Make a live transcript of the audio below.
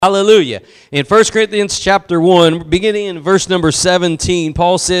Hallelujah. In 1 Corinthians chapter 1, beginning in verse number 17,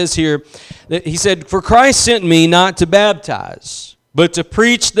 Paul says here, that he said, "For Christ sent me not to baptize, but to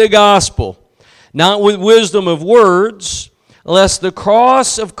preach the gospel, not with wisdom of words, lest the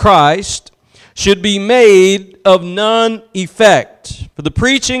cross of Christ should be made of none effect. For the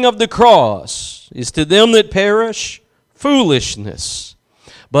preaching of the cross is to them that perish foolishness,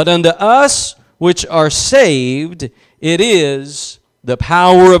 but unto us which are saved it is the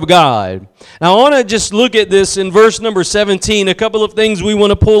power of God." Now I want to just look at this in verse number 17, a couple of things we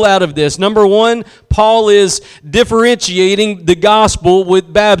want to pull out of this. Number one, Paul is differentiating the gospel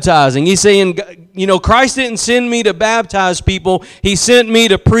with baptizing. He's saying, Christ didn't send me to baptize people. He sent me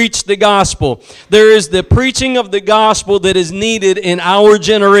to preach the gospel. There is the preaching of the gospel that is needed in our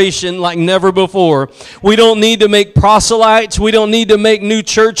generation like never before. We don't need to make proselytes. We don't need to make new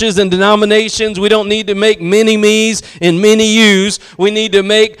churches and denominations. We don't need to make many me's and many you's. We need to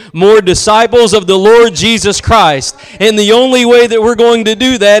make more disciples of the Lord Jesus Christ. And the only way that we're going to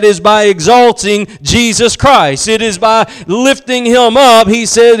do that is by exalting Jesus Christ. It is by lifting Him up. He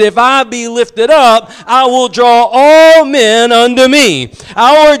said, "If I be lifted up, I will draw all men unto me."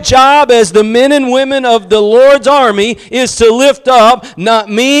 Our job as the men and women of the Lord's army is to lift up not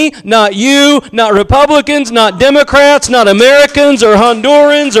me, not you, not Republicans, not Democrats, not Americans or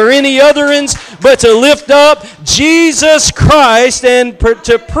Hondurans or any otherins, but to lift up Jesus Christ and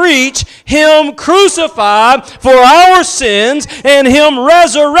to preach Him crucified for our sins and Him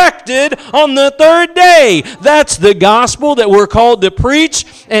resurrected on the third day. That's the gospel that we're called to preach,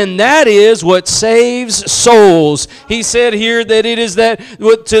 and that is what saves souls. He said here that it is that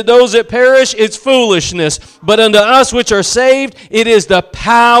to those that perish, it's foolishness, but unto us which are saved, it is the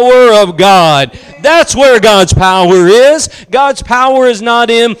power of God. That's where God's power is. God's power is not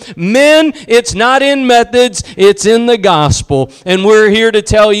in men, it's not in methods, it's in the gospel. And we're here to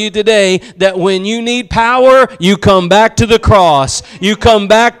tell you today that when you need power, you come back to the cross. You come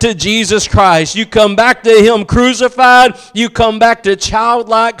back to Jesus Christ. You come back to Him crucified. You come back to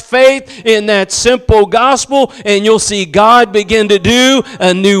childlike faith in that simple gospel, and you'll see God begin to do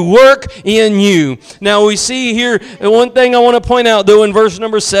a new work in you. Now we see here, one thing I want to point out though in verse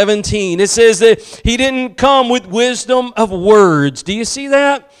number 17, it says that He didn't come with wisdom of words. Do you see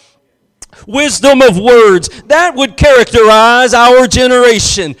that? Wisdom of words. That would characterize our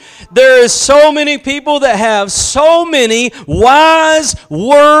generation. There is so many people that have so many wise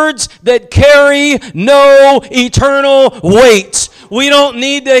words that carry no eternal weight. We don't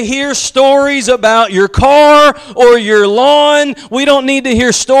need to hear stories about your car or your lawn. We don't need to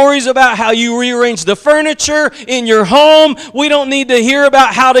hear stories about how you rearrange the furniture in your home. We don't need to hear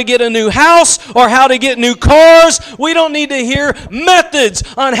about how to get a new house or how to get new cars. We don't need to hear methods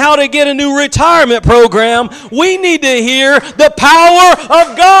on how to get a new retirement program. We need to hear the power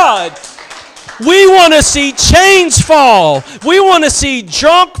of God. We want to see chains fall. We want to see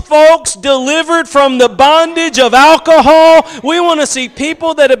drunk folks delivered from the bondage of alcohol. We want to see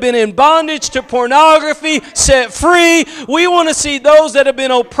people that have been in bondage to pornography set free. We want to see those that have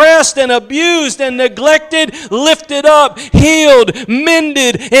been oppressed and abused and neglected lifted up, healed,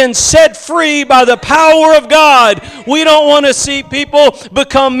 mended, and set free by the power of God. We don't want to see people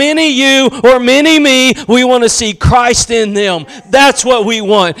become many you or many me. We want to see Christ in them. That's what we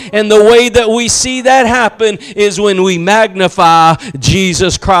want. And the way that we see that happen is when we magnify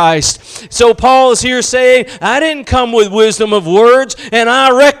Jesus Christ. So Paul is here saying, I didn't come with wisdom of words, and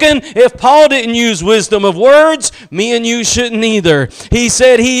I reckon if Paul didn't use wisdom of words, me and you shouldn't either. He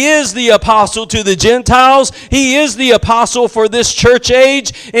said he is the apostle to the Gentiles. He is the apostle for this church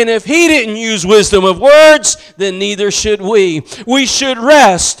age, and if he didn't use wisdom of words, then neither should we. We should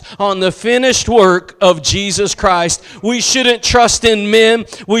rest on the finished work of Jesus Christ. We shouldn't trust in men.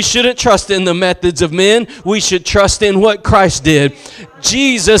 We shouldn't trust in the methods of men. We should trust in what Christ did.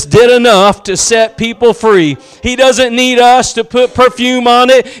 Jesus did enough to set people free. He doesn't need us to put perfume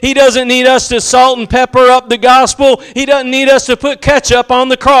on it. He doesn't need us to salt and pepper up the gospel. He doesn't need us to put ketchup on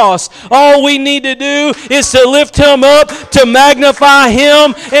the cross. All we need to do is to lift Him up, to magnify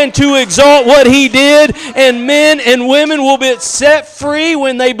Him, and to exalt what He did. And men and women will be set free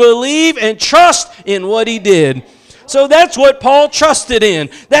when they believe and trust in what He did. So that's what Paul trusted in.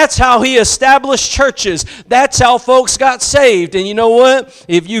 That's how he established churches. That's how folks got saved. And you know what?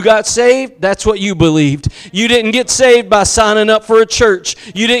 If you got saved, that's what you believed. You didn't get saved by signing up for a church.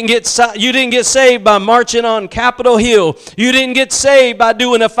 You didn't get saved by marching on Capitol Hill. You didn't get saved by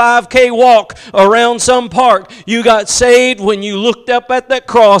doing a 5K walk around some park. You got saved when you looked up at that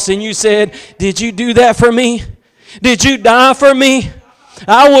cross and you said, "Did you do that for me? Did you die for me?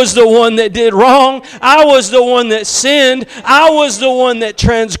 I was the one that did wrong. I was the one that sinned. I was the one that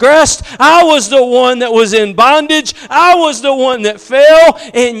transgressed. I was the one that was in bondage. I was the one that fell.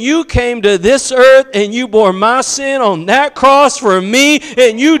 And you came to this earth and you bore my sin on that cross for me.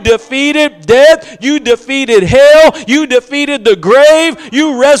 And you defeated death. You defeated hell. You defeated the grave.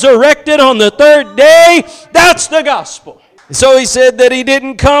 You resurrected on the third day. That's the gospel. So he said that he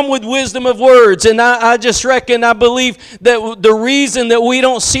didn't come with wisdom of words. And I believe that the reason that we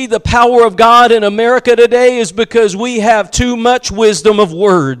don't see the power of God in America today is because we have too much wisdom of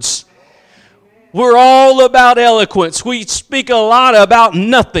words. We're all about eloquence. We speak a lot about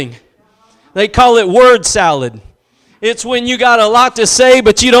nothing. They call it word salad. It's when you got a lot to say,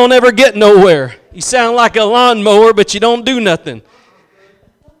 but you don't ever get nowhere. You sound like a lawnmower, but you don't do nothing.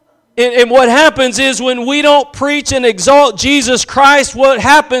 And what happens is when we don't preach and exalt Jesus Christ, what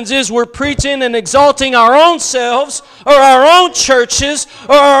happens is we're preaching and exalting our own selves or our own churches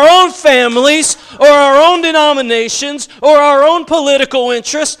or our own families or our own denominations or our own political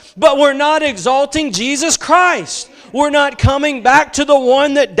interests, but we're not exalting Jesus Christ. We're not coming back to the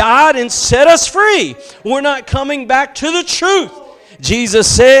one that died and set us free. We're not coming back to the truth. Jesus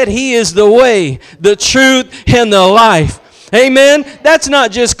said He is the way, the truth, and the life. Amen. That's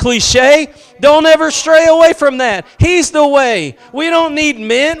not just cliche. Don't ever stray away from that. He's the way. We don't need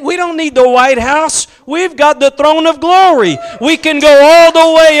men. We don't need the White House. We've got the throne of glory. We can go all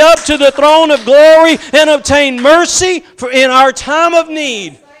the way up to the throne of glory and obtain mercy in our time of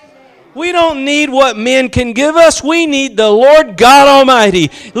need. We don't need what men can give us. We need the Lord God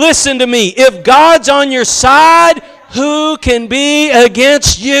Almighty. Listen to me. If God's on your side, who can be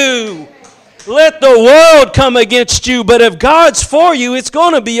against you? Let the world come against you, but if God's for you, it's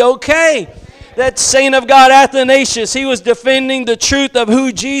going to be okay. That saint of God, Athanasius, he was defending the truth of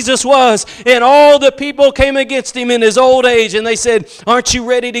who Jesus was, and all the people came against him in his old age, and they said, aren't you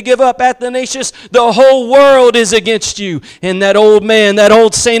ready to give up, Athanasius? The whole world is against you. And that old man, that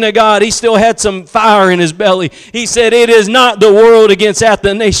old saint of God, he still had some fire in his belly. He said, it is not the world against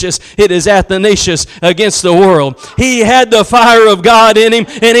Athanasius, it is Athanasius against the world. He had the fire of God in him,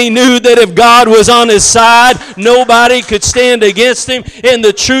 and he knew that if God was on his side, nobody could stand against him. And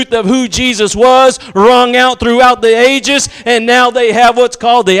the truth of who Jesus was rung out throughout the ages, and now they have what's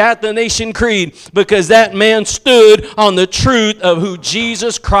called the Athanasian Creed, because that man stood on the truth of who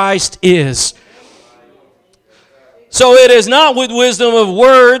Jesus Christ is. So it is not with wisdom of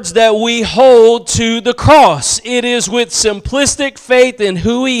words that we hold to the cross. It is with simplistic faith in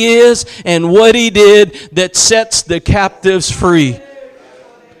who He is and what He did that sets the captives free.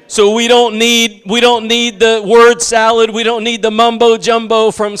 So we don't need the word salad. We don't need the mumbo jumbo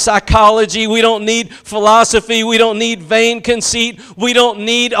from psychology. We don't need philosophy. We don't need vain conceit. We don't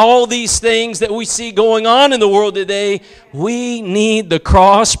need all these things that we see going on in the world today. We need the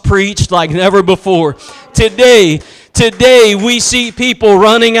cross preached like never before. Today we see people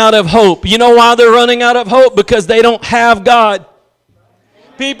running out of hope. You know why they're running out of hope? Because they don't have God.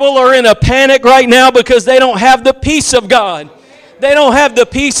 People are in a panic right now because they don't have the peace of God. They don't have the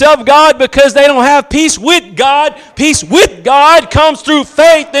peace of God because they don't have peace with God. Peace with God comes through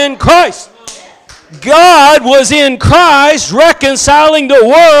faith in Christ. God was in Christ reconciling the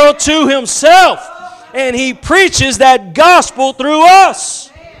world to Himself. And He preaches that gospel through us.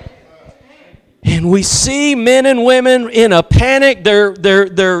 And we see men and women in a panic. They're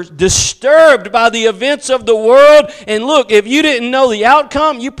disturbed by the events of the world. And look, if you didn't know the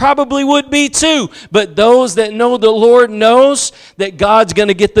outcome, you probably would be too. But those that know the Lord knows that God's going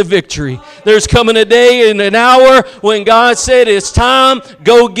to get the victory. There's coming a day and an hour when God said it's time,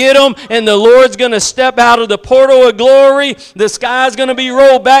 go get them. And the Lord's going to step out of the portal of glory. The sky's going to be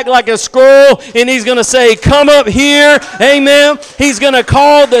rolled back like a scroll. And He's going to say, come up here. Amen. He's going to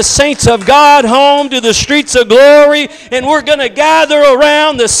call the saints of God home to the streets of glory, and we're going to gather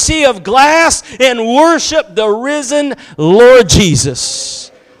around the sea of glass and worship the risen Lord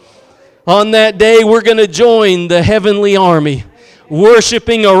Jesus. On that day, we're going to join the heavenly army,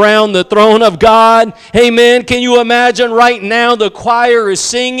 worshiping around the throne of God. Amen. Can you imagine right now the choir is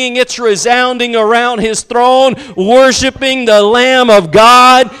singing, it's resounding around His throne, worshiping the Lamb of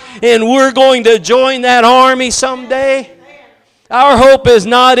God, and we're going to join that army someday. Our hope is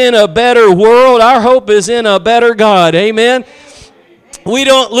not in a better world. Our hope is in a better God. Amen.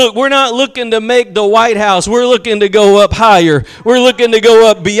 We're not looking to make the White House. We're looking to go up higher. We're looking to go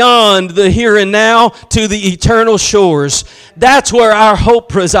up beyond the here and now to the eternal shores. That's where our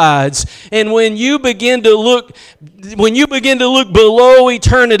hope resides. And when you begin to look below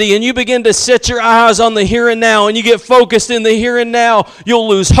eternity and you begin to set your eyes on the here and now and you get focused in the here and now, you'll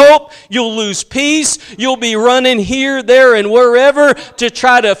lose hope, you'll lose peace, you'll be running here, there, and wherever to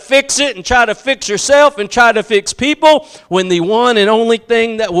try to fix it and try to fix yourself and try to fix people, when the one and only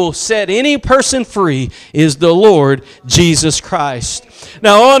thing that will set any person free is the Lord Jesus Christ.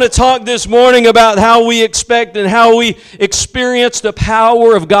 Now, I want to talk this morning about how we expect and how we experience the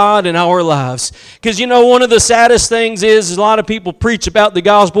power of God in our lives. Because, one of the saddest things is a lot of people preach about the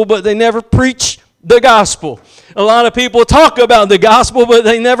gospel, but they never preach the gospel. A lot of people talk about the gospel, but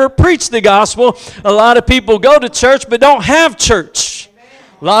they never preach the gospel. A lot of people go to church, but don't have church.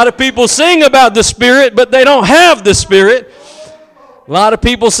 A lot of people sing about the Spirit, but they don't have the Spirit. A lot of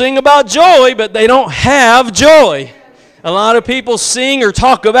people sing about joy, but they don't have joy. A lot of people sing or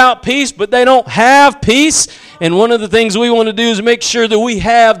talk about peace, but they don't have peace. And one of the things we want to do is make sure that we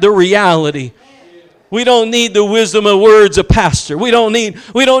have the reality. We don't need the wisdom of words of pastor. We don't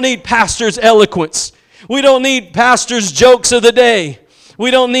need pastor's eloquence. We don't need pastor's jokes of the day. We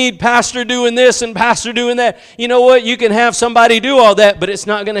don't need pastor doing this and pastor doing that. You know what? You can have somebody do all that, but it's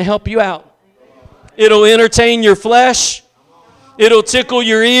not going to help you out. It'll entertain your flesh. It'll tickle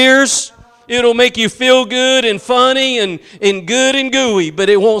your ears. It'll make you feel good and funny and good and gooey, but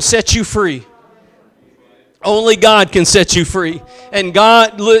it won't set you free. Only God can set you free. And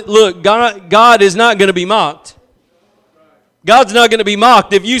God is not going to be mocked. God's not going to be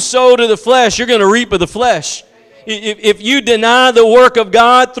mocked. If you sow to the flesh, you're going to reap of the flesh. If you deny the work of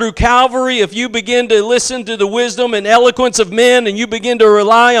God through Calvary, if you begin to listen to the wisdom and eloquence of men and you begin to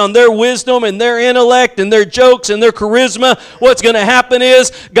rely on their wisdom and their intellect and their jokes and their charisma, what's going to happen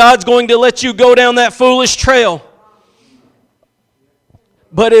is God's going to let you go down that foolish trail.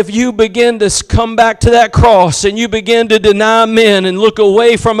 But if you begin to come back to that cross and you begin to deny men and look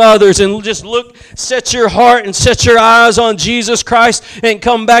away from others and just set your heart and set your eyes on Jesus Christ and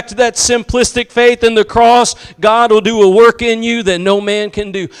come back to that simplistic faith in the cross, God will do a work in you that no man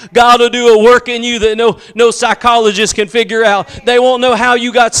can do. God will do a work in you that no psychologist can figure out. They won't know how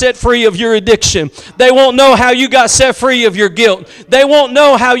you got set free of your addiction. They won't know how you got set free of your guilt. They won't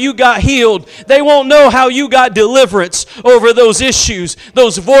know how you got healed. They won't know how you got deliverance over those issues.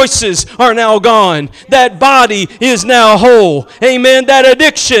 Those voices are now gone. That body is now whole. Amen. That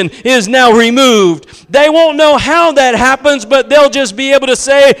addiction is now removed. They won't know how that happens, but they'll just be able to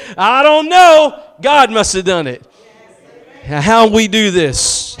say, I don't know. God must have done it. How we do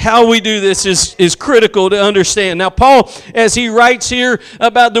this is critical to understand. Now, Paul, as he writes here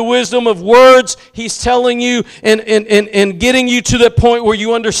about the wisdom of words, he's telling you and getting you to the point where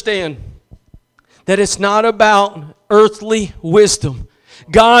you understand that it's not about earthly wisdom.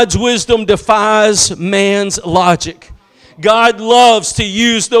 God's wisdom defies man's logic. God loves to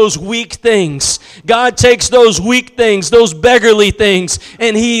use those weak things. God takes those weak things, those beggarly things,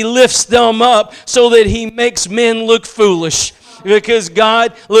 and He lifts them up so that He makes men look foolish. Because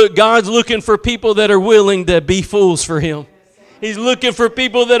God's looking for people that are willing to be fools for Him. He's looking for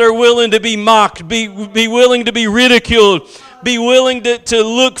people that are willing to be mocked, be willing to be ridiculed, be willing to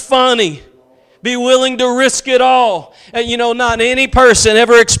look funny. Be willing to risk it all. And not any person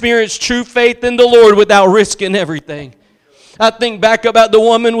ever experienced true faith in the Lord without risking everything. I think back about the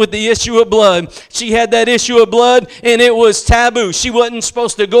woman with the issue of blood. She had that issue of blood and it was taboo. She wasn't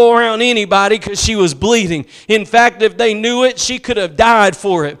supposed to go around anybody because she was bleeding. In fact, if they knew it, she could have died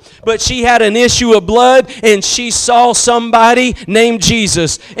for it. But she had an issue of blood and she saw somebody named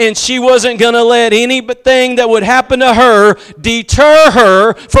Jesus. And she wasn't going to let anything that would happen to her deter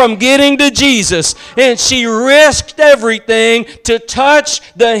her from getting to Jesus. And she risked everything to touch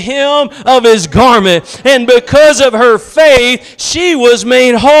the hem of His garment. And because of her faith, she was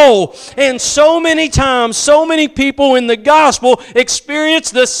made whole. And so many times, so many people in the gospel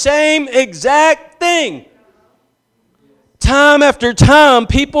experience the same exact thing. Time after time,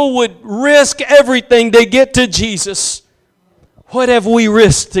 people would risk everything to get to Jesus. What have we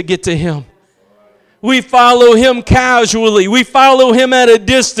risked to get to Him? We follow Him casually. We follow Him at a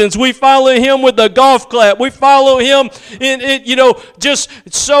distance. We follow Him with a golf clap. We follow Him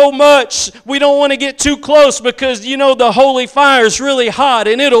just so much. We don't want to get too close because, the holy fire is really hot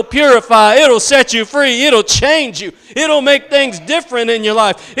and it'll purify. It'll set you free. It'll change you. It'll make things different in your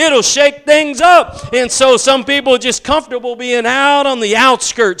life. It'll shake things up. And so some people are just comfortable being out on the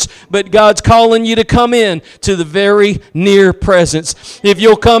outskirts, but God's calling you to come in to the very near presence. If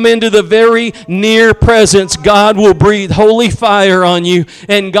you'll come into the very near their presence, God will breathe holy fire on you,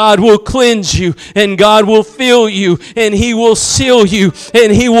 and God will cleanse you, and God will fill you, and He will seal you,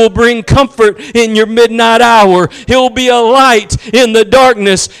 and He will bring comfort in your midnight hour. He'll be a light in the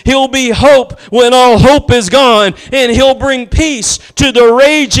darkness. He'll be hope when all hope is gone, and He'll bring peace to the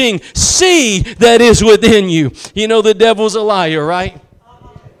raging sea that is within you. You know the devil's a liar, right?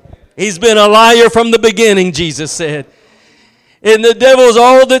 He's been a liar from the beginning, Jesus said. And the devil's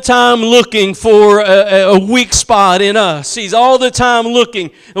all the time looking for a weak spot in us. He's all the time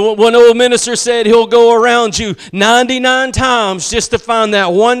looking. One old minister said he'll go around you 99 times just to find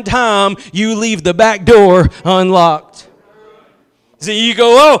that one time you leave the back door unlocked. So you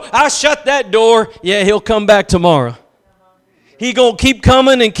go, oh, I shut that door. Yeah, he'll come back tomorrow. He going to keep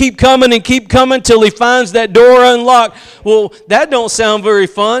coming and keep coming and keep coming till he finds that door unlocked. Well, that don't sound very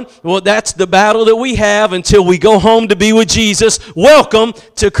fun. Well, that's the battle that we have until we go home to be with Jesus. Welcome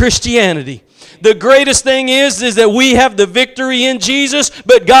to Christianity. The greatest thing is that we have the victory in Jesus,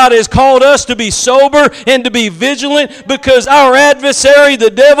 but God has called us to be sober and to be vigilant because our adversary, the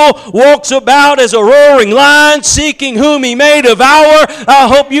devil, walks about as a roaring lion seeking whom he may devour. I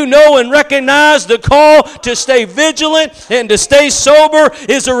hope you know and recognize the call to stay vigilant and to stay sober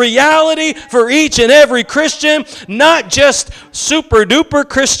is a reality for each and every Christian, not just super duper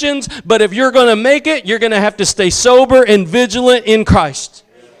Christians, but if you're going to make it, you're going to have to stay sober and vigilant in Christ.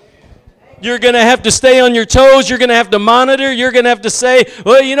 You're going to have to stay on your toes. You're going to have to monitor. You're going to have to say,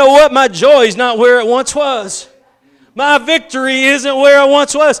 well, you know what? My joy is not where it once was. My victory isn't where it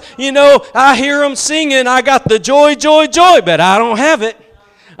once was. You know, I hear them singing, I got the joy, joy, joy, but I don't have it.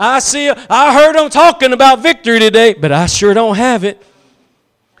 I heard them talking about victory today, but I sure don't have it.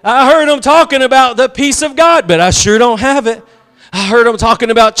 I heard them talking about the peace of God, but I sure don't have it. I heard them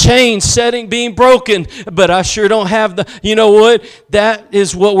talking about chains being broken, but I sure don't have the, you know what? That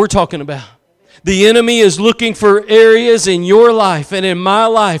is what we're talking about. The enemy is looking for areas in your life and in my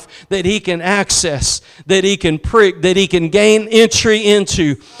life that he can access, that he can prick, that he can gain entry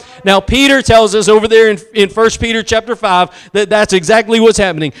into. Now, Peter tells us over there in 1 Peter chapter 5 that that's exactly what's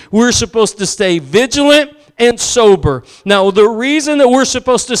happening. We're supposed to stay vigilant and sober. Now, the reason that we're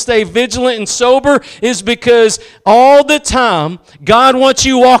supposed to stay vigilant and sober is because all the time, God wants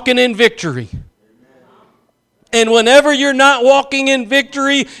you walking in victory. And whenever you're not walking in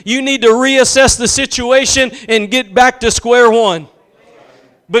victory, you need to reassess the situation and get back to square one.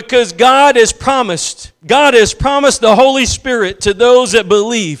 Because God has promised the Holy Spirit to those that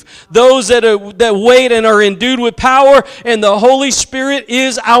believe, those that wait and are endued with power, and the Holy Spirit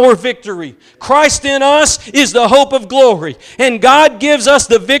is our victory. Christ in us is the hope of glory, and God gives us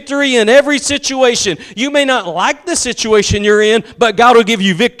the victory in every situation. You may not like the situation you're in, but God will give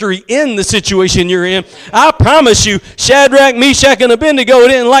you victory in the situation you're in. I promise you, Shadrach, Meshach, and Abednego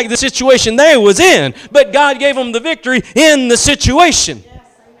didn't like the situation they was in, but God gave them the victory in the situation.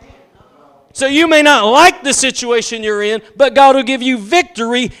 So you may not like the situation you're in, but God will give you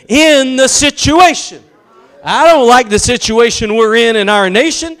victory in the situation. I don't like the situation we're in our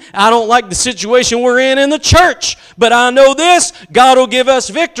nation. I don't like the situation we're in the church. But I know this, God will give us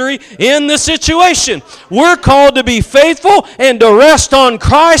victory in the situation. We're called to be faithful and to rest on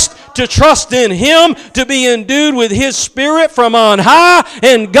Christ, to trust in Him, to be endued with His Spirit from on high,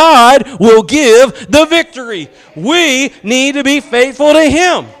 and God will give the victory. We need to be faithful to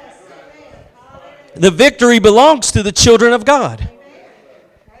Him. The victory belongs to the children of God.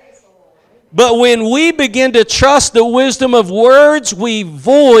 But when we begin to trust the wisdom of words, we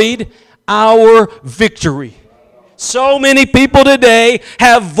void our victory. So many people today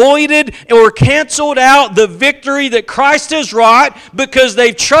have voided or canceled out the victory that Christ has wrought because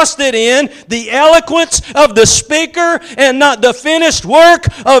they've trusted in the eloquence of the speaker and not the finished work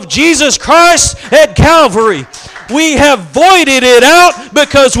of Jesus Christ at Calvary. We have voided it out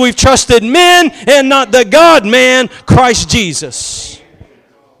because we've trusted men and not the God-man, Christ Jesus.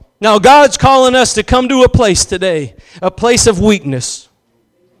 Now, God's calling us to come to a place today, a place of weakness.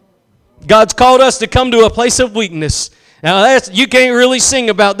 God's called us to come to a place of weakness. Now, you can't really sing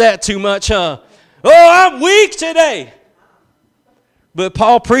about that too much, huh? Oh, I'm weak today. But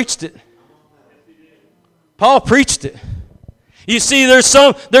Paul preached it. Paul preached it. You see, there's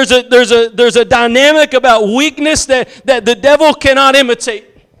a dynamic about weakness that the devil cannot imitate.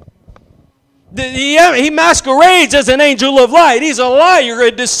 He masquerades as an angel of light. He's a liar,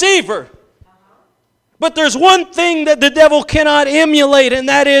 a deceiver. But there's one thing that the devil cannot emulate, and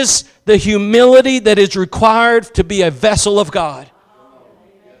that is the humility that is required to be a vessel of God.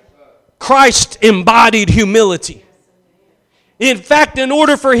 Christ embodied humility. In fact, in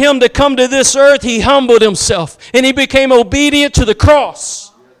order for Him to come to this earth, He humbled Himself, and He became obedient to the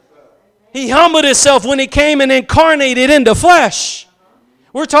cross. He humbled himself when he came and incarnated into flesh.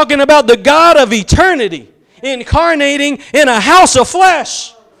 We're talking about the God of eternity incarnating in a house of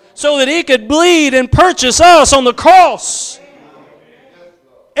flesh so that he could bleed and purchase us on the cross.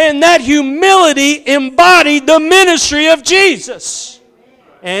 And that humility embodied the ministry of Jesus.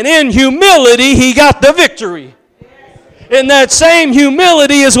 And in humility, he got the victory. And that same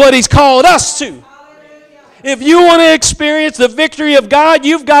humility is what he's called us to. If you want to experience the victory of God,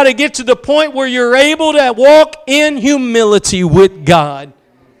 you've got to get to the point where you're able to walk in humility with God.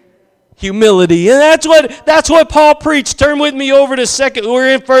 Humility. And that's what Paul preached. Turn with me over to we're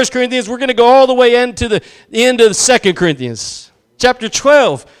in 1 Corinthians. We're going to go all the way into the end of 2 Corinthians. Chapter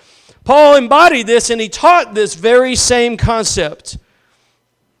 12. Paul embodied this and he taught this very same concept.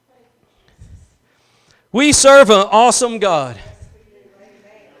 We serve an awesome God.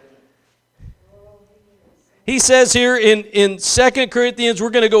 He says here in 2 Corinthians, we're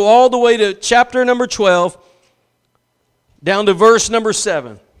going to go all the way to chapter number 12, down to verse number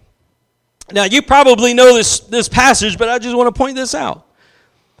 7. Now, you probably know this passage, but I just want to point this out.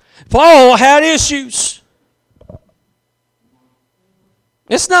 Paul had issues.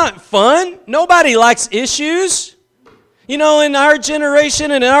 It's not fun. Nobody likes issues. You know, in our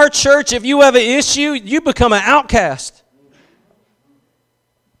generation and in our church, if you have an issue, you become an outcast.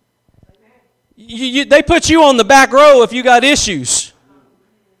 They put you on the back row if you got issues.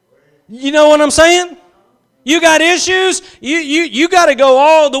 You know what I'm saying? You got issues, you got to go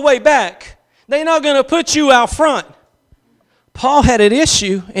all the way back. They're not going to put you out front. Paul had an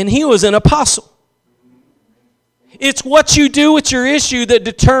issue, and he was an apostle. It's what you do with your issue that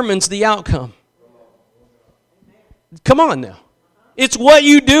determines the outcome. Come on now. It's what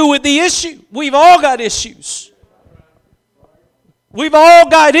you do with the issue. We've all got issues. We've all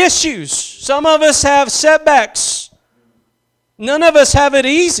got issues. Some of us have setbacks. None of us have it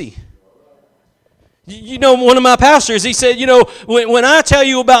easy. You know, one of my pastors, he said, you know, when I tell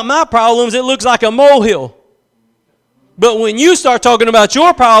you about my problems, it looks like a molehill. But when you start talking about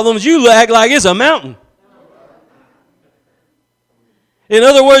your problems, you act like it's a mountain. In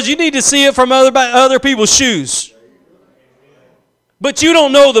other words, you need to see it from other people's shoes. But you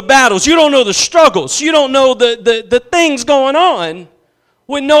don't know the battles. You don't know the struggles. You don't know the things going on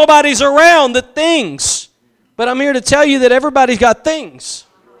when nobody's around, the things. But I'm here to tell you that everybody's got things.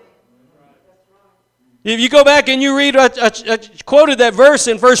 If you go back and you read, I quoted that verse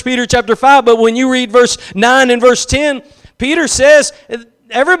in 1 Peter chapter 5, but when you read verse 9 and verse 10, Peter says,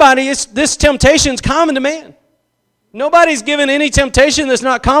 this temptation is common to man. Nobody's given any temptation that's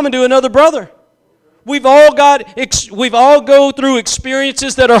not common to another brother. We've all go through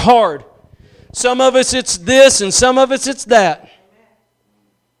experiences that are hard. Some of us it's this and some of us it's that.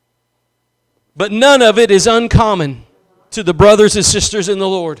 But none of it is uncommon to the brothers and sisters in the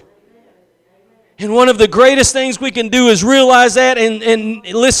Lord. And one of the greatest things we can do is realize that and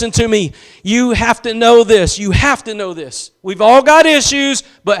listen to me. You have to know this. You have to know this. We've all got issues,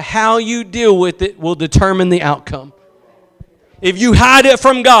 but how you deal with it will determine the outcome. If you hide it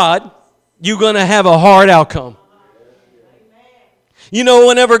from God, you're going to have a hard outcome. You know,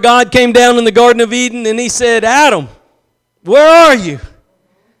 whenever God came down in the Garden of Eden and he said, Adam, where are you?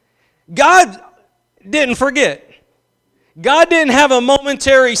 God didn't forget. God didn't have a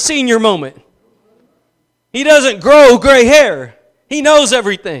momentary senior moment. He doesn't grow gray hair. He knows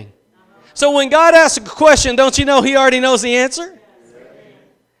everything. So when God asks a question, don't you know he already knows the answer?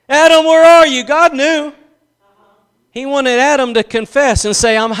 Adam, where are you? God knew. He wanted Adam to confess and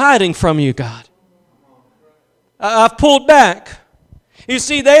say, I'm hiding from you, God. I've pulled back. You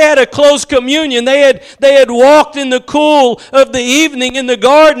see, they had a close communion. They had walked in the cool of the evening in the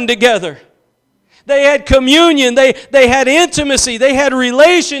garden together. They had communion. They had intimacy. They had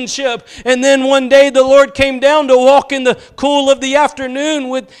relationship. And then one day the Lord came down to walk in the cool of the afternoon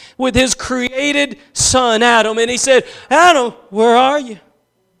with his created son, Adam. And he said, Adam, where are you?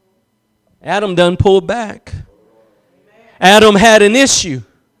 Adam done pulled back. Adam had an issue.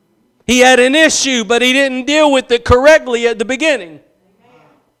 He had an issue, but he didn't deal with it correctly at the beginning.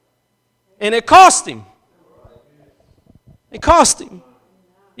 And it cost him. It cost him.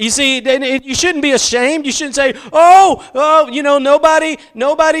 You see, you shouldn't be ashamed. You shouldn't say, nobody,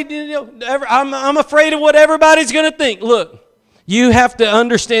 I'm afraid of what everybody's going to think. Look, you have to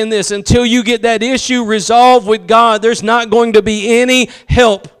understand this. Until you get that issue resolved with God, there's not going to be any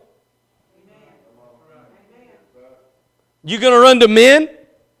help. You're going to run to men?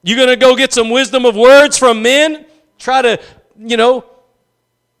 You're going to go get some wisdom of words from men? Try to,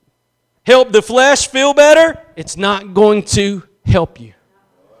 help the flesh feel better? It's not going to help you.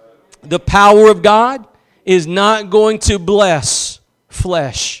 The power of God is not going to bless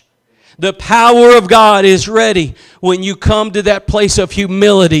flesh. The power of God is ready when you come to that place of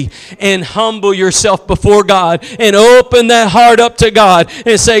humility and humble yourself before God and open that heart up to God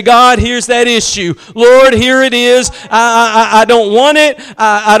and say, God, here's that issue. Lord, here it is. I don't want it.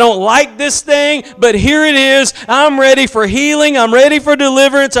 I don't like this thing, but here it is. I'm ready for healing. I'm ready for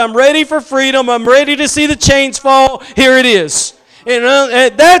deliverance. I'm ready for freedom. I'm ready to see the chains fall. Here it is. And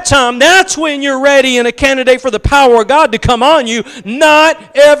at that time, that's when you're ready and a candidate for the power of God to come on you,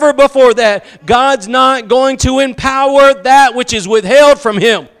 not ever before that. God's not going to empower that which is withheld from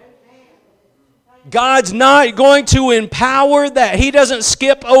Him. God's not going to empower that. He doesn't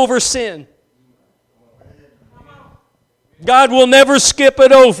skip over sin. God will never skip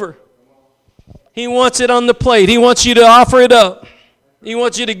it over. He wants it on the plate. He wants you to offer it up. He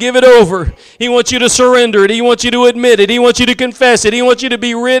wants you to give it over. He wants you to surrender it. He wants you to admit it. He wants you to confess it. He wants you to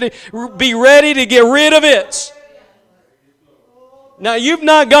be ready to get rid of it. Now, you've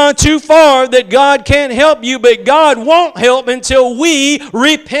not gone too far that God can't help you, but God won't help until we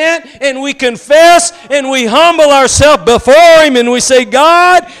repent and we confess and we humble ourselves before Him and we say,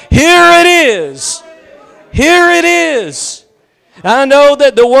 God, here it is. Here it is. I know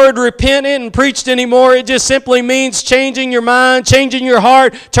that the word repent isn't preached anymore. It just simply means changing your mind, changing your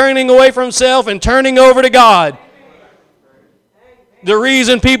heart, turning away from self and turning over to God. The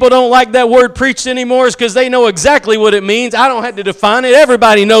reason people don't like that word preached anymore is because they know exactly what it means. I don't have to define it.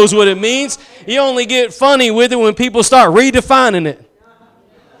 Everybody knows what it means. You only get funny with it when people start redefining it.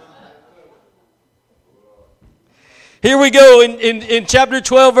 Here we go in chapter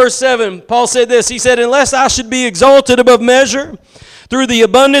 12, verse 7. Paul said this. He said, unless I should be exalted above measure through the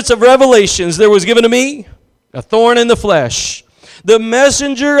abundance of revelations, there was given to me a thorn in the flesh, the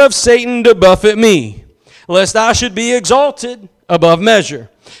messenger of Satan to buffet me, lest I should be exalted above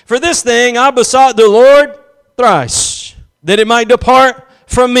measure. For this thing I besought the Lord thrice, that it might depart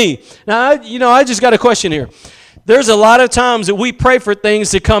from me. Now, I just got a question here. There's a lot of times that we pray for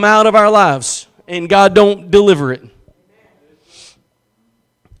things to come out of our lives, and God don't deliver it.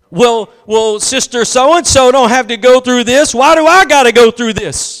 Well, sister so-and-so don't have to go through this. Why do I got to go through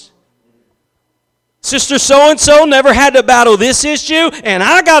this? Sister so-and-so never had to battle this issue, and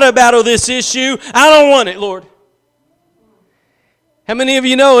I got to battle this issue. I don't want it, Lord. How many of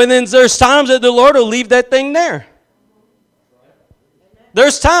you know? And then there's times that the Lord will leave that thing there.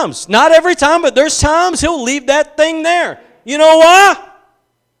 There's times. Not every time, but there's times He'll leave that thing there. You know why?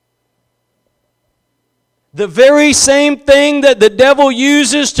 The very same thing that the devil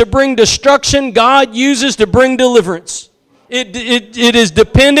uses to bring destruction, God uses to bring deliverance. It is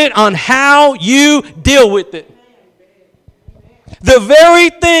dependent on how you deal with it. The very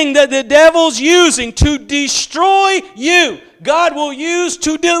thing that the devil's using to destroy you, God will use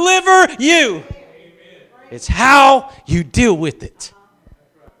to deliver you. It's how you deal with it.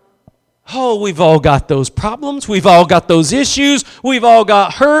 Oh, we've all got those problems. We've all got those issues. We've all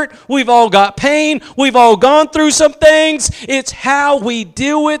got hurt. We've all got pain. We've all gone through some things. It's how we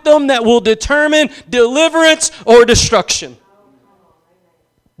deal with them that will determine deliverance or destruction.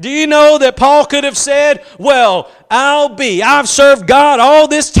 Do you know that Paul could have said, well, I've served God all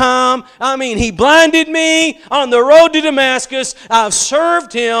this time. I mean, He blinded me on the road to Damascus. I've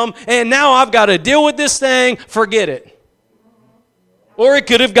served Him, and now I've got to deal with this thing. Forget it. Or it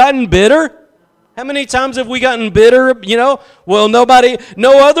could have gotten bitter. How many times have we gotten bitter? Well, no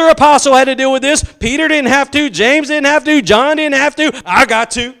other apostle had to deal with this. Peter didn't have to. James didn't have to. John didn't have to. I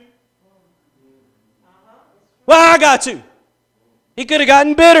got to. Well, I got to. He could have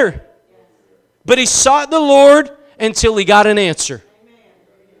gotten bitter. But he sought the Lord until he got an answer.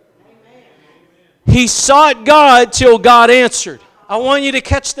 He sought God till God answered. I want you to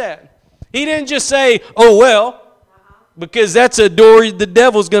catch that. He didn't just say, oh, well, because that's a door the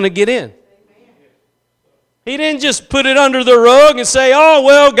devil's going to get in. He didn't just put it under the rug and say, oh,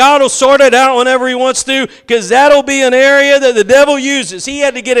 well, God will sort it out whenever He wants to, because that'll be an area that the devil uses. He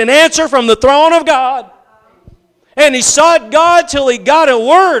had to get an answer from the throne of God. And he sought God till he got a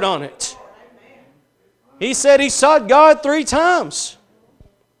word on it. He said he sought God 3 times.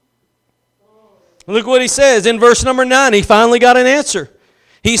 Look what he says in verse number 9. He finally got an answer.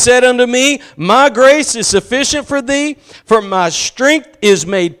 He said unto me, my grace is sufficient for thee, for my strength is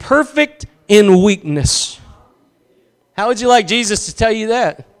made perfect in weakness. How would you like Jesus to tell you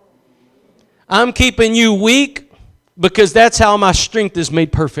that? I'm keeping you weak because that's how my strength is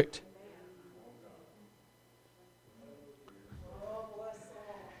made perfect.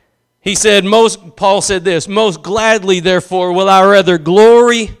 He said, Paul said this, most gladly therefore will I rather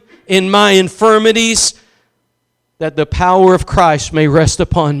glory in my infirmities, that the power of Christ may rest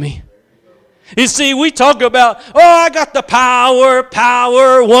upon me. You see, we talk about, oh, I got the power,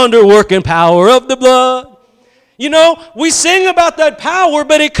 wonder-working power of the blood. You know, we sing about that power,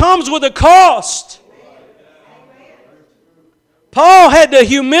 but it comes with a cost. Paul had to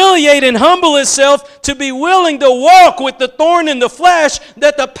humiliate and humble himself to be willing to walk with the thorn in the flesh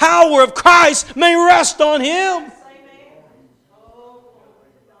that the power of Christ may rest on him.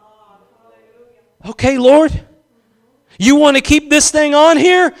 Okay, Lord, you want to keep this thing on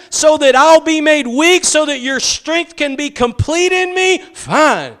here so that I'll be made weak, so that your strength can be complete in me?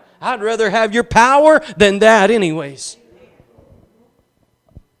 Fine. I'd rather have your power than that anyways.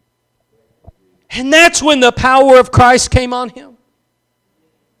 And that's when the power of Christ came on him.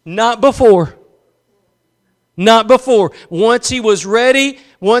 Not before. Not before. Once he was ready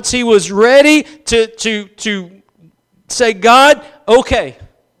to say, God, okay.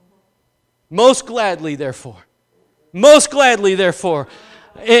 Most gladly, therefore. Most gladly, therefore.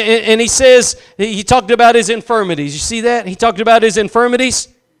 And he says, he talked about his infirmities. You see that? He talked about his infirmities.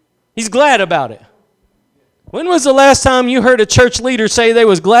 He's glad about it. When was the last time you heard a church leader say they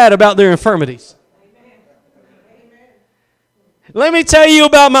was glad about their infirmities? Let me tell you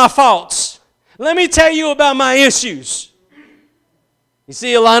about my faults. Let me tell you about my issues. You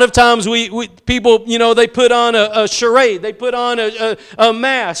see, a lot of times we people, you know, they put on a charade. They put on a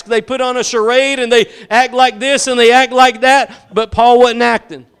mask. They put on a charade and they act like this and they act like that. But Paul wasn't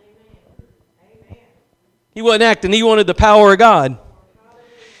acting. He wasn't acting. He wanted the power of God.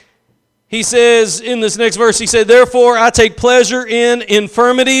 He says in this next verse, he said, therefore I take pleasure in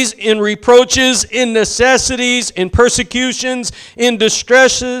infirmities, in reproaches, in necessities, in persecutions, in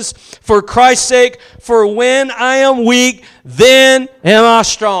distresses, for Christ's sake. For when I am weak, then am I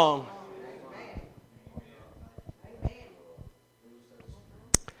strong.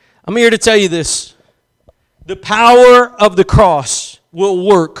 I'm here to tell you this. The power of the cross will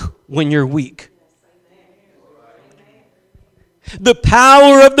work when you're weak. The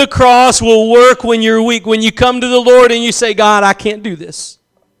power of the cross will work when you're weak. When you come to the Lord and you say, God, I can't do this.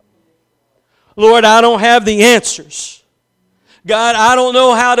 Lord, I don't have the answers. God, I don't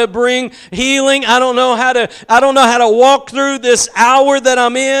know how to bring healing. I don't know how to walk through this hour that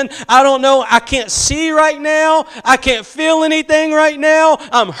I'm in. I can't see right now. I can't feel anything right now.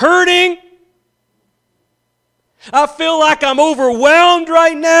 I'm hurting. I feel like I'm overwhelmed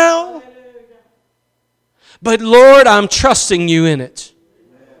right now. But Lord, I'm trusting you in it.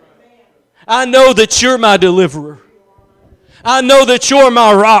 I know that you're my deliverer. I know that you're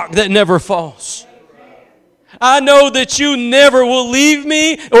my rock that never falls. I know that you never will leave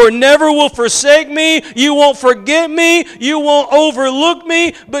me or never will forsake me. You won't forget me. You won't overlook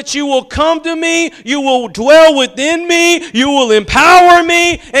me, but you will come to me. You will dwell within me. You will empower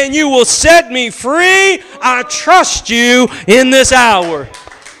me, and you will set me free. I trust you in this hour.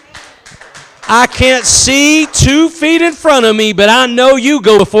 I can't see 2 feet in front of me, but I know you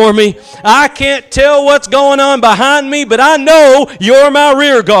go before me. I can't tell what's going on behind me, but I know you're my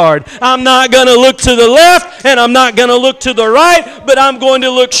rear guard. I'm not going to look to the left, and I'm not going to look to the right, but I'm going to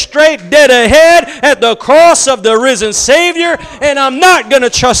look straight dead ahead at the cross of the risen Savior, and I'm not going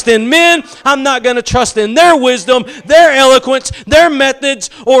to trust in men. I'm not going to trust in their wisdom, their eloquence, their methods,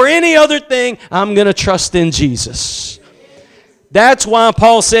 or any other thing. I'm going to trust in Jesus. That's why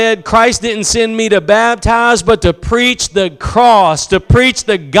Paul said, Christ didn't send me to baptize, but to preach the cross, to preach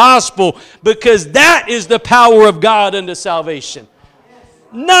the gospel, because that is the power of God unto salvation.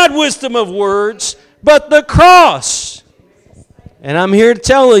 Not wisdom of words, but the cross. And I'm here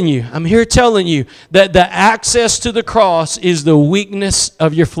telling you that the access to the cross is the weakness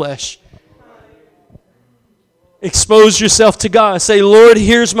of your flesh. Expose yourself to God. Say, Lord,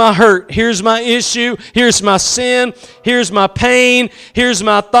 here's my hurt. Here's my issue. Here's my sin. Here's my pain. Here's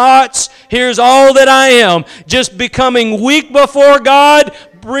my thoughts. Here's all that I am. Just becoming weak before God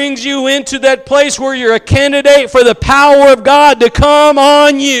brings you into that place where you're a candidate for the power of God to come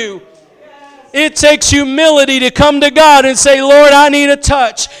on you. It takes humility to come to God and say, Lord, I need a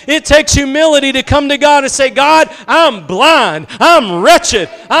touch. It takes humility to come to God and say, God, I'm blind. I'm wretched.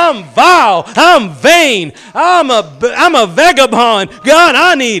 I'm vile. I'm vain. I'm a vagabond. God,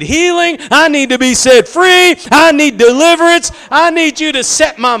 I need healing. I need to be set free. I need deliverance. I need you to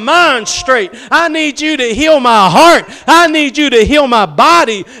set my mind straight. I need you to heal my heart. I need you to heal my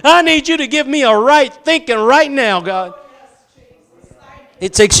body. I need you to give me a right thinking right now, God.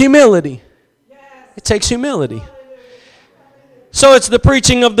 It takes humility. It takes humility. So it's the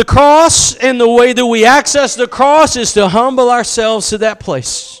preaching of the cross, and the way that we access the cross is to humble ourselves to that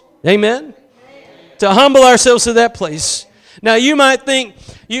place. Amen? To humble ourselves to that place. Now you might think,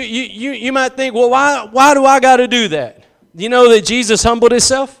 you might think, well, why do I got to do that? You know that Jesus humbled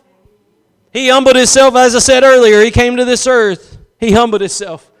himself? He humbled himself, as I said earlier. He came to this earth. He humbled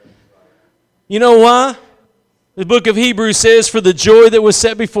himself. You know why? The book of Hebrews says, for the joy that was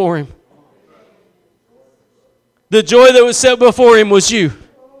set before him. The joy that was set before him was you.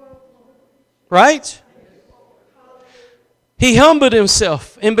 Right? He humbled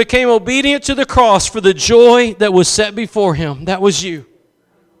himself and became obedient to the cross for the joy that was set before him. That was you.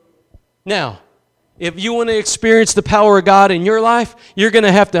 Now, if you want to experience the power of God in your life, you're going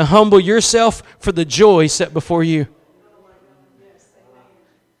to have to humble yourself for the joy set before you.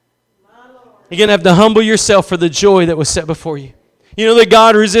 You're going to have to humble yourself for the joy that was set before you. You know that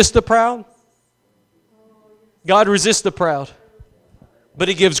God resists the proud? God resists the proud, but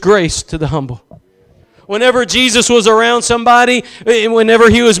He gives grace to the humble. Whenever Jesus was around somebody, whenever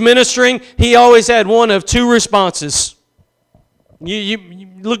He was ministering, He always had one of two responses. You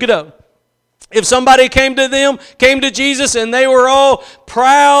look it up. If somebody came to Jesus, and they were all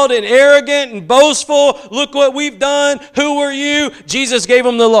proud and arrogant and boastful, look what we've done, who are you? Jesus gave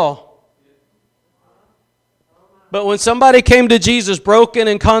them the law. But when somebody came to Jesus broken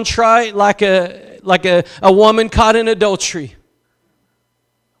and contrite, like a woman caught in adultery,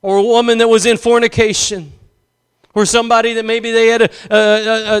 or a woman that was in fornication, or somebody that maybe they had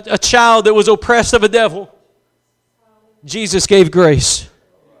a child that was oppressed of a devil, Jesus gave grace.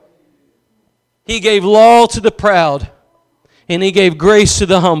 He gave law to the proud, and He gave grace to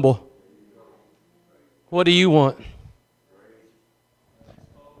the humble. What do you want?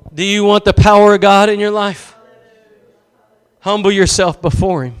 Do you want the power of God in your life? Humble yourself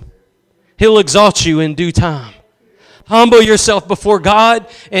before Him. He'll exalt you in due time. Humble yourself before God,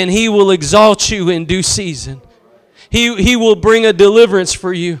 and He will exalt you in due season. He will bring a deliverance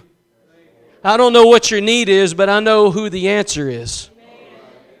for you. I don't know what your need is, but I know who the answer is.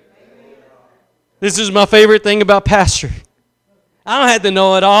 This is my favorite thing about Pastor. I don't have to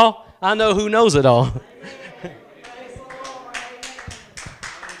know it all. I know who knows it all.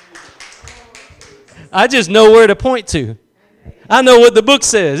 I just know where to point to. I know what the book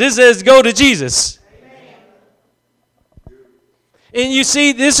says. It says go to Jesus. And you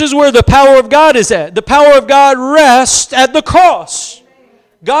see, this is where the power of God is at. The power of God rests at the cross.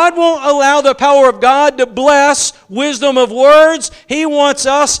 God won't allow the power of God to bless wisdom of words. He wants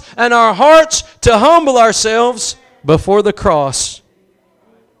us and our hearts to humble ourselves before the cross.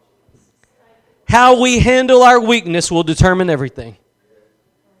 How we handle our weakness will determine everything.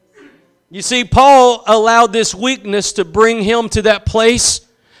 You see, Paul allowed this weakness to bring him to that place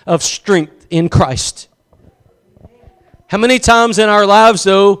of strength in Christ. How many times in our lives,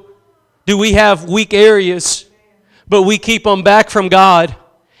 though, do we have weak areas, but we keep them back from God,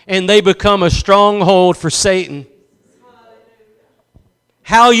 and they become a stronghold for Satan?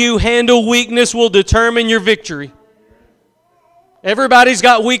 How you handle weakness will determine your victory. Everybody's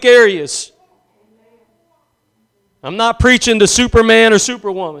got weak areas. I'm not preaching to Superman or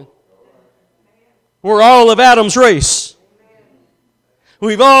Superwoman. We're all of Adam's race.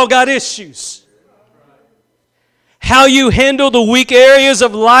 We've all got issues. How you handle the weak areas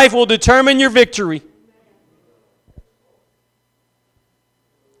of life will determine your victory.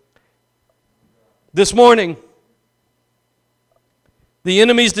 This morning, the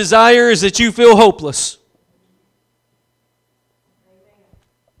enemy's desire is that you feel hopeless.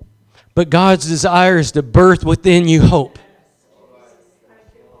 But God's desire is to birth within you hope.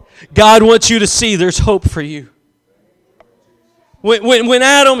 God wants you to see there's hope for you. When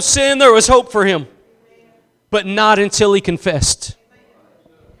Adam sinned, there was hope for him. But not until he confessed.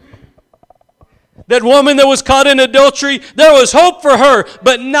 That woman that was caught in adultery, there was hope for her,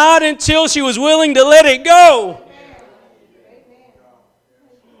 but not until she was willing to let it go.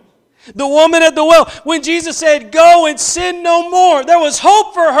 The woman at the well, when Jesus said, go and sin no more, there was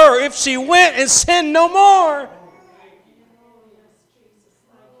hope for her if she went and sinned no more.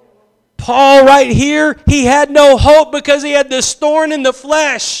 Paul right here, he had no hope because he had this thorn in the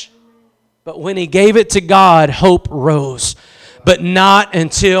flesh. But when he gave it to God, hope rose. But not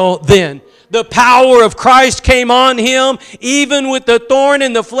until then. The power of Christ came on him, even with the thorn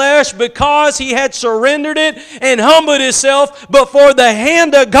in the flesh, because he had surrendered it and humbled himself before the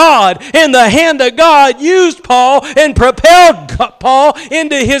hand of God. And the hand of God used Paul and propelled Paul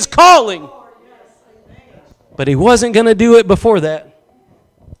into his calling. But he wasn't going to do it before that.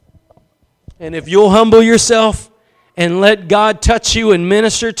 And if you'll humble yourself and let God touch you and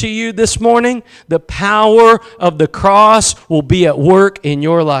minister to you this morning, the power of the cross will be at work in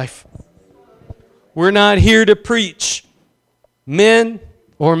your life. We're not here to preach men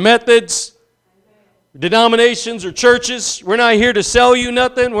or methods. denominations or churches. We're not here to sell you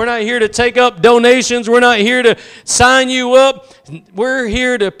nothing. We're not here to take up donations. We're not here to sign you up. We're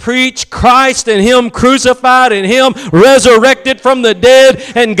here to preach Christ and Him crucified and Him resurrected from the dead.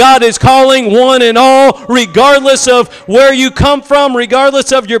 And God is calling one and all, regardless of where you come from,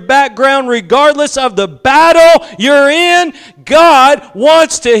 regardless of your background, regardless of the battle you're in. God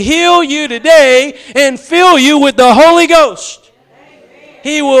wants to heal you today and fill you with the Holy Ghost.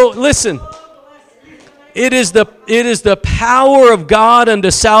 He will, listen, it is the power of God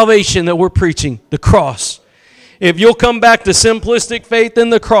unto salvation that we're preaching, the cross. If you'll come back to simplistic faith in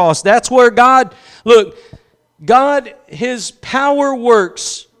the cross, that's where God, look, God, His power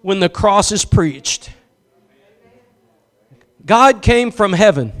works when the cross is preached. God came from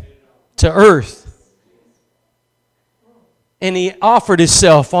heaven to earth, and He offered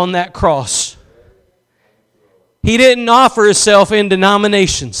Himself on that cross. He didn't offer Himself in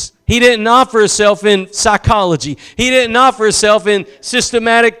denominations. He didn't offer Himself in psychology. He didn't offer Himself in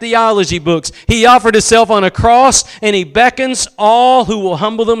systematic theology books. He offered Himself on a cross, and He beckons all who will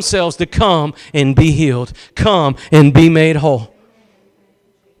humble themselves to come and be healed. Come and be made whole.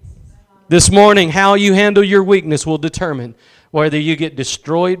 This morning, how you handle your weakness will determine whether you get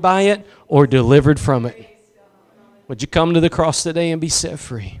destroyed by it or delivered from it. Would you come to the cross today and be set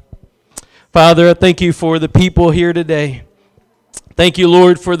free? Father, I thank You for the people here today. Thank You,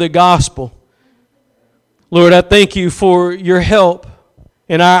 Lord, for the gospel. Lord, I thank You for Your help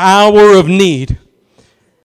in our hour of need.